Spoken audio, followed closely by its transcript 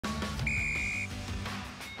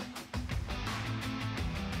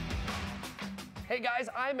Hey guys,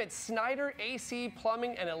 I'm at Snyder AC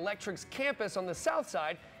Plumbing and Electrics campus on the south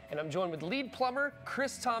side, and I'm joined with lead plumber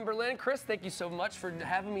Chris Tomberlin. Chris, thank you so much for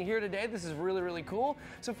having me here today. This is really, really cool.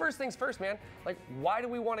 So first things first, man, like why do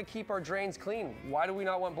we want to keep our drains clean? Why do we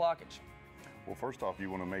not want blockage? Well, first off, you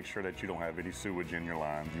want to make sure that you don't have any sewage in your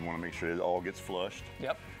lines. You want to make sure it all gets flushed.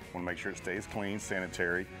 Yep. You want to make sure it stays clean,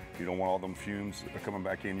 sanitary. You don't want all them fumes coming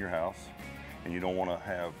back in your house, and you don't want to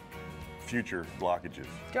have future blockages.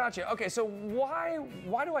 Gotcha. Okay, so why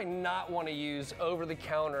do I not want to use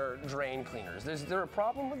over-the-counter drain cleaners? Is there a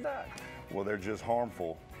problem with that? Well, they're just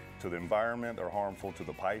harmful to the environment, they're harmful to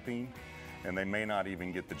the piping, and they may not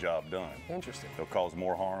even get the job done. Interesting. They'll cause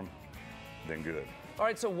more harm than good. All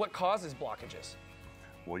right, so what causes blockages?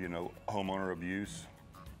 Well, you know, homeowner abuse,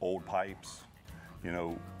 old pipes, you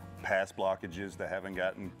know, past blockages that haven't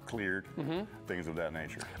gotten cleared, things of that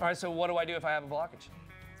nature. All right, so what do I do if I have a blockage?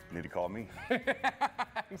 You need to call me.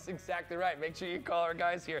 That's exactly right. Make sure you call our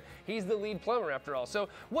guys here. He's the lead plumber after all. So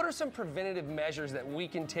what are some preventative measures that we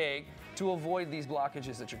can take to avoid these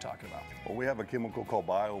blockages that you're talking about? Well, we have a chemical called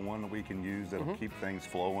Bio-1 that we can use that'll keep things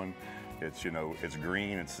flowing. It's, you know, it's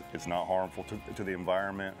green, it's not harmful to the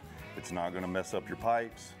environment, it's not gonna mess up your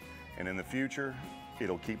pipes, and in the future,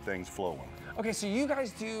 it'll keep things flowing. Okay, so you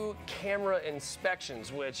guys do camera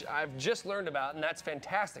inspections, which I've just learned about, and that's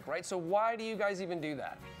fantastic, right? So why do you guys even do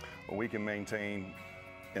that? Well, we can maintain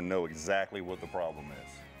and know exactly what the problem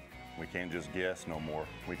is. We can't just guess no more.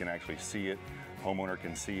 We can actually see it. Homeowner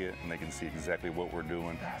can see it, and they can see exactly what we're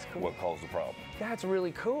doing, what caused the problem. That's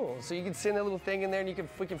really cool. So you can send that little thing in there, and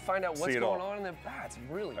we can find out what's going on, and then that's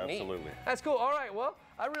really neat. Absolutely. That's cool. All right, well,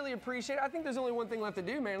 I really appreciate it. I think there's only one thing left to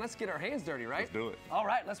do, man. Let's get our hands dirty, right? Let's do it. All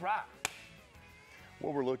right, let's rock.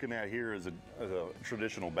 What we're looking at here is a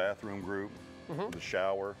traditional bathroom group, the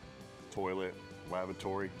shower, toilet,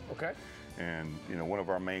 lavatory. Okay. And you know, one of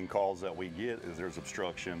our main calls that we get is there's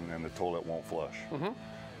obstruction and the toilet won't flush.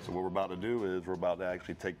 So what we're about to do is we're about to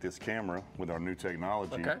actually take this camera with our new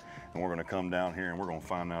technology, and we're going to come down here and we're going to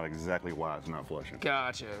find out exactly why it's not flushing.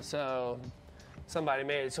 Gotcha. So somebody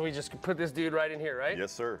made it. So we just put this dude right in here, right?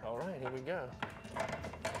 Yes, sir. All right, here we go.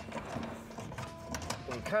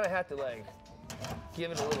 And you kind of have to like give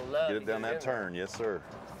it a little love. Get it down that turn, yes, sir.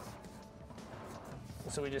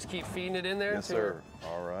 So we just keep feeding it in there? Yes, sir.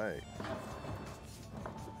 All right.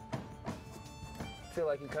 I feel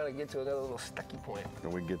like you kind of get to another little stucky point.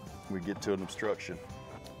 And we get to an obstruction.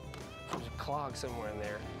 There's a clog somewhere in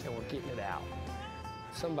there, and we're getting it out.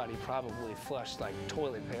 Somebody probably flushed like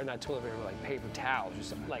toilet paper, not toilet paper, but like paper towels, or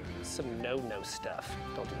some no-no stuff.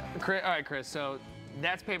 Don't do that. All right, Chris, so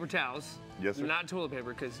that's paper towels. Yes, sir. Not toilet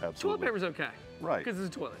paper, because toilet paper's okay. Right. Because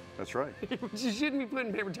it's a toilet. That's right. You shouldn't be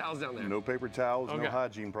putting paper towels down there. No paper towels, no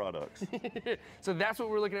hygiene products. So that's what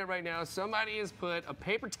we're looking at right now. Somebody has put a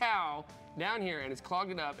paper towel down here and it's clogged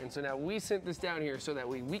it up. And so now we sent this down here so that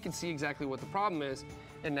we can see exactly what the problem is.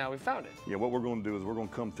 And now we found it. Yeah, what we're going to do is we're going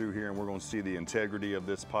to come through here and we're going to see the integrity of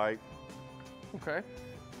this pipe. Okay.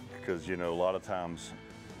 Because, you know, a lot of times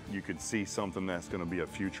you could see something that's going to be a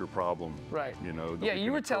future problem. Right. You know. Yeah,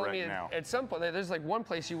 you were telling me at some point there's like one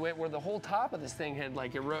place you went where the whole top of this thing had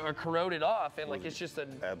like corroded off, and like it's just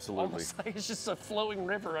almost like it's just a flowing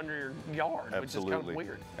river under your yard, which is kind of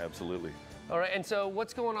weird. Absolutely. All right, and so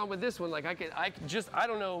what's going on with this one? Like I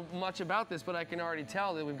don't know much about this, but I can already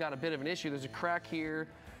tell that we've got a bit of an issue. There's a crack here,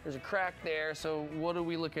 there's a crack there. So what are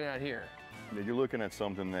we looking at here? Yeah, you're looking at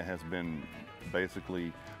something that has been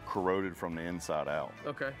basically corroded from the inside out.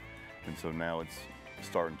 Okay. And so now it's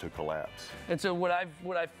starting to collapse. And so would I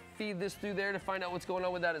feed this through there to find out what's going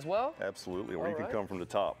on with that as well? Absolutely, or you can come from the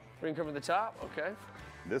top. Or you can come from the top, okay.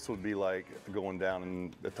 This would be like going down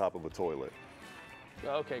in the top of a toilet.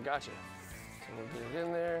 Okay, gotcha. So we'll get it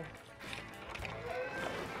in there.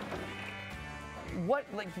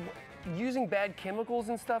 Using bad chemicals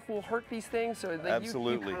and stuff will hurt these things? So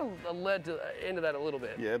absolutely. You kind of led into that a little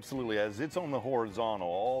bit. Yeah, absolutely. As it's on the horizontal,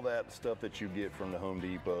 all that stuff that you get from the Home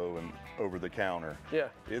Depot and over the counter,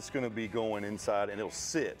 it's going to be going inside and it'll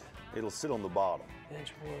sit on the bottom.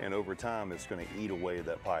 And over time, it's going to eat away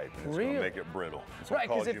that pipe and it's going to make it brittle. It's going to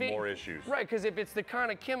cause you more issues. Right, because if it's the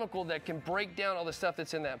kind of chemical that can break down all the stuff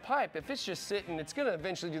that's in that pipe, if it's just sitting, it's going to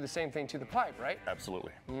eventually do the same thing to the pipe, right?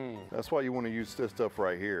 Absolutely. That's why you want to use this stuff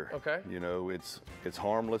right here. Okay. You know, it's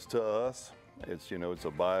harmless to us. It's, you know, it's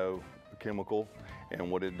a biochemical, and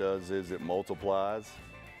what it does is it multiplies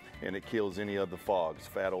and it kills any of the fogs,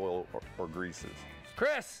 fat, oil, or greases.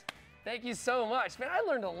 Chris, thank you so much. Man, I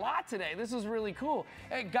learned a lot today. This was really cool.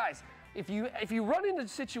 Hey, guys, if you run into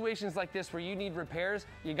situations like this where you need repairs,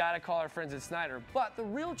 you gotta call our friends at Snyder. But the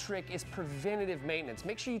real trick is preventative maintenance.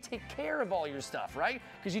 Make sure you take care of all your stuff, right?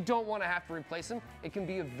 Because you don't want to have to replace them. It can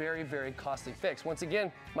be a very, very costly fix. Once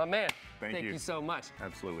again, my man, thank you so much.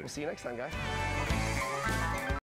 Absolutely. We'll see you next time, guys.